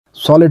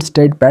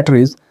solid-state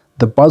batteries,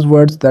 the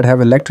buzzwords that have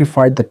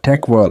electrified the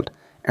tech world.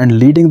 And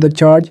leading the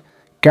charge,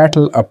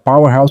 CATL, a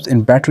powerhouse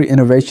in battery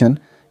innovation,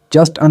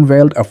 just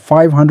unveiled a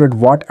 500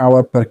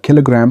 watt-hour per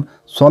kilogram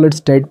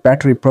solid-state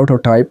battery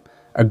prototype,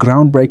 a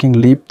groundbreaking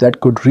leap that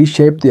could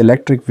reshape the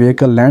electric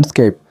vehicle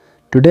landscape.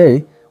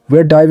 Today,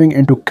 we're diving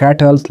into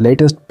CATL's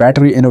latest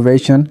battery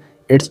innovation,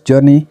 its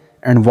journey,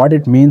 and what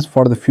it means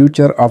for the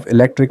future of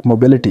electric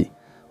mobility.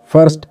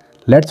 First,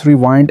 let's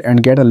rewind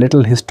and get a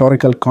little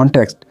historical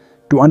context.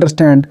 To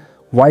understand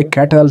why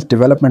CATL's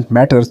development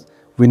matters,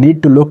 we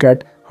need to look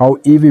at how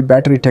EV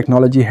battery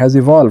technology has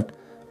evolved.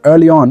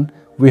 Early on,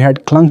 we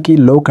had clunky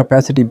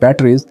low-capacity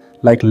batteries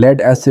like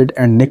lead-acid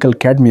and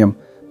nickel-cadmium,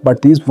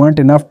 but these weren't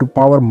enough to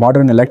power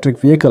modern electric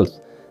vehicles.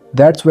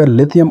 That's where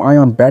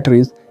lithium-ion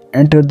batteries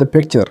entered the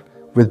picture,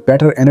 with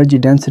better energy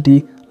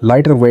density,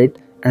 lighter weight,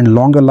 and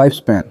longer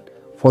lifespan.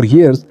 For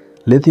years,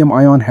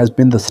 lithium-ion has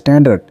been the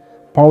standard,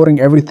 powering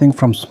everything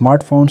from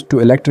smartphones to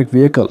electric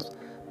vehicles.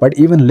 But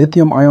even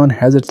lithium-ion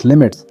has its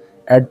limits.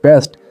 At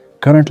best,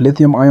 current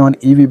lithium-ion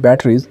EV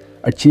batteries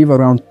achieve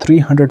around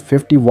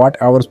 350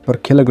 watt-hours per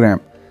kilogram.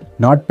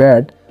 Not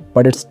bad,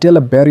 but it's still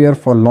a barrier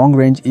for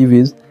long-range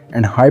EVs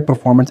and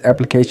high-performance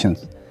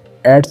applications.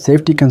 Add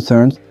safety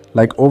concerns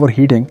like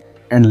overheating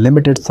and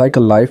limited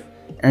cycle life,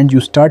 and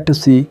you start to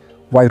see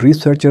why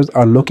researchers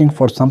are looking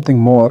for something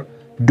more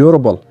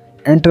durable.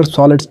 Enter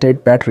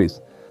solid-state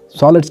batteries.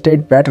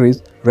 Solid-state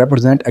batteries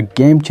represent a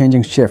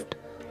game-changing shift.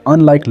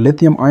 Unlike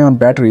lithium-ion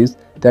batteries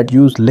that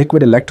use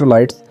liquid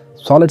electrolytes,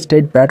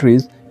 solid-state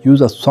batteries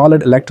use a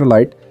solid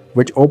electrolyte,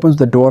 which opens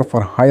the door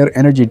for higher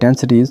energy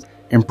densities,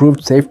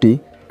 improved safety,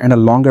 and a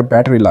longer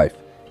battery life.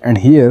 And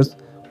here's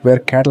where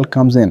CATL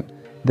comes in.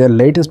 Their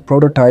latest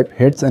prototype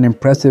hits an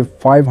impressive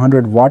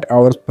 500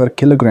 watt-hours per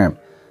kilogram,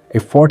 a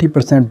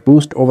 40%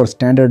 boost over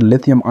standard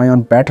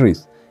lithium-ion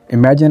batteries.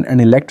 Imagine an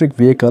electric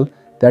vehicle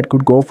that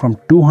could go from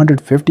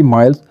 250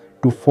 miles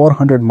to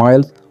 400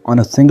 miles on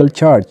a single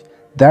charge.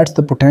 That's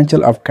the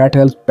potential of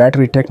CATL's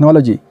battery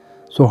technology.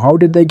 So how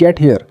did they get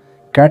here?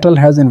 CATL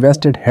has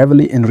invested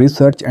heavily in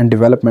research and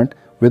development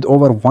with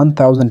over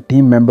 1,000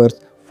 team members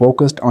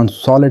focused on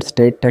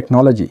solid-state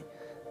technology.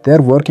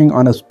 They're working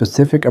on a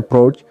specific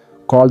approach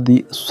called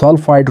the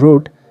sulfide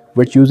route,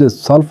 which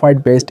uses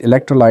sulfide-based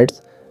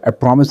electrolytes, a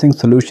promising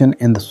solution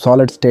in the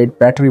solid-state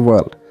battery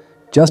world.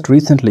 Just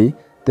recently,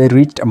 they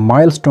reached a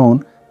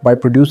milestone by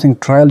producing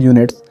trial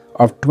units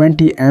of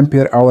 20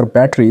 ampere-hour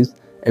batteries,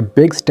 a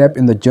big step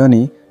in the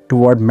journey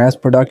toward mass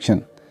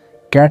production.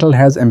 CATL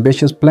has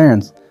ambitious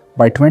plans.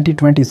 By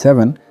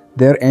 2027,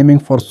 they're aiming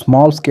for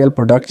small-scale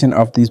production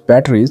of these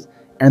batteries,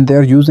 and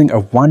they're using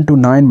a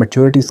 1:9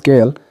 maturity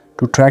scale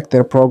to track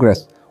their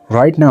progress.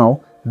 Right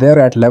now, they're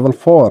at level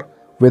 4,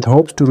 with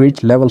hopes to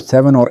reach level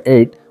 7 or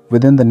 8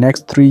 within the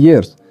next 3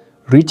 years.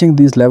 Reaching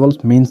these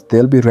levels means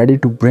they'll be ready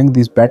to bring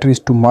these batteries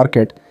to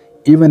market,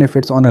 even if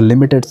it's on a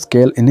limited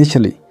scale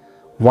initially.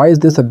 Why is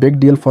this a big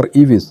deal for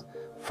EVs?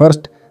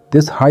 First,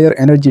 this higher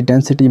energy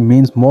density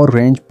means more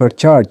range per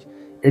charge.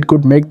 It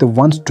could make the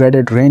once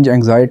dreaded range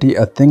anxiety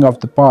a thing of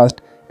the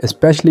past,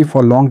 especially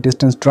for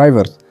long-distance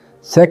drivers.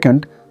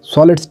 Second,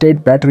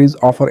 solid-state batteries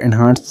offer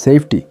enhanced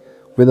safety.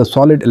 With a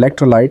solid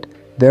electrolyte,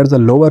 there's a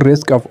lower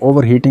risk of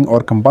overheating or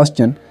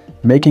combustion,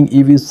 making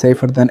EVs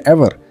safer than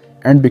ever.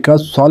 And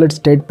because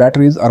solid-state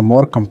batteries are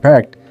more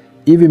compact,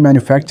 EV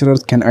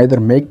manufacturers can either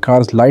make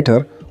cars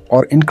lighter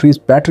or increase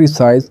battery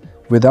size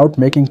without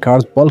making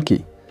cars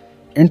bulky.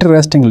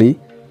 Interestingly,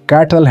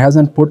 CATL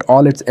hasn't put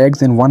all its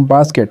eggs in one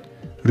basket.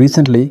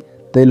 Recently,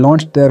 they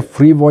launched their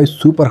FreeVoice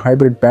Super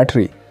Hybrid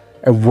battery,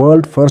 a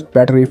world-first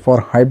battery for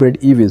hybrid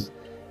EVs.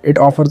 It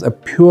offers a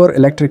pure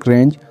electric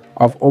range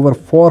of over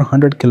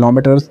 400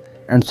 kilometers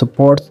and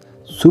supports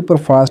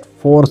super-fast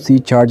 4C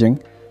charging,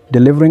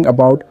 delivering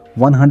about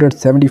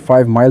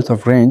 175 miles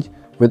of range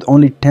with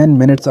only 10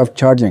 minutes of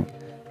charging.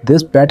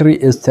 This battery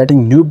is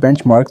setting new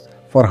benchmarks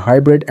for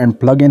hybrid and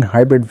plug-in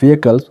hybrid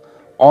vehicles,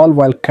 all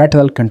while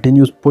CATL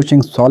continues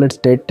pushing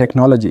solid-state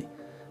technology.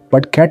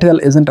 But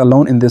CATL isn't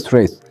alone in this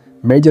race.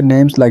 Major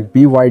names like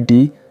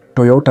BYD,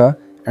 Toyota,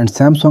 and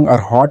Samsung are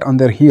hot on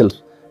their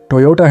heels.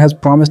 Toyota has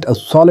promised a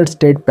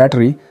solid-state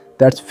battery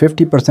that's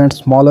 50%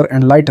 smaller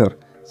and lighter.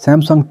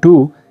 Samsung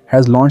too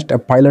has launched a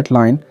pilot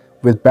line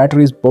with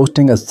batteries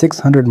boasting a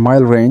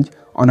 600-mile range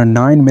on a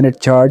 9-minute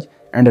charge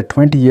and a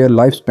 20-year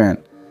lifespan.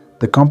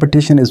 The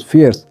competition is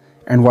fierce,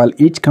 and while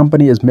each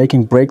company is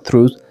making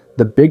breakthroughs,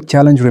 the big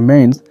challenge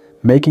remains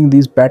making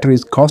these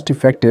batteries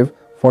cost-effective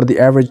for the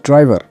average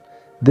driver.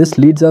 This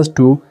leads us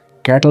to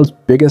CATL's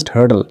biggest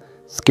hurdle,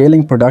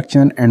 scaling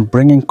production and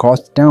bringing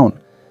costs down.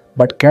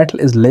 But CATL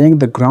is laying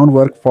the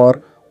groundwork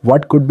for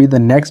what could be the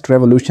next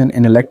revolution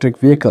in electric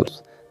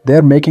vehicles.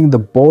 They're making the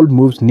bold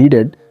moves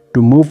needed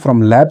to move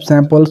from lab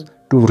samples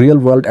to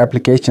real-world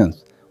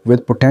applications,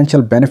 with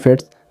potential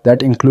benefits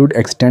that include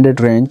extended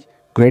range,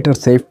 greater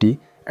safety,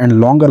 and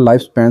longer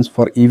lifespans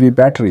for EV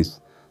batteries.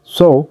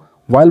 So,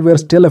 while we're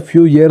still a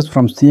few years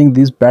from seeing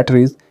these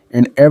batteries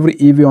in every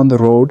EV on the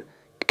road,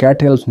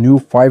 CATL's new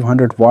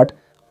 500 watt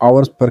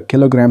hours per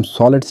kilogram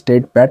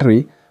solid-state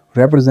battery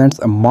represents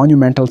a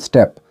monumental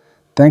step.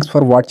 Thanks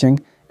for watching,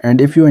 and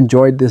if you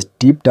enjoyed this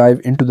deep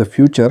dive into the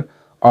future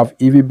of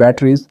EV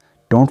batteries,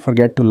 don't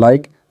forget to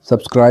like,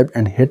 subscribe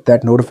and hit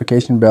that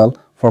notification bell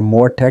for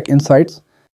more tech insights.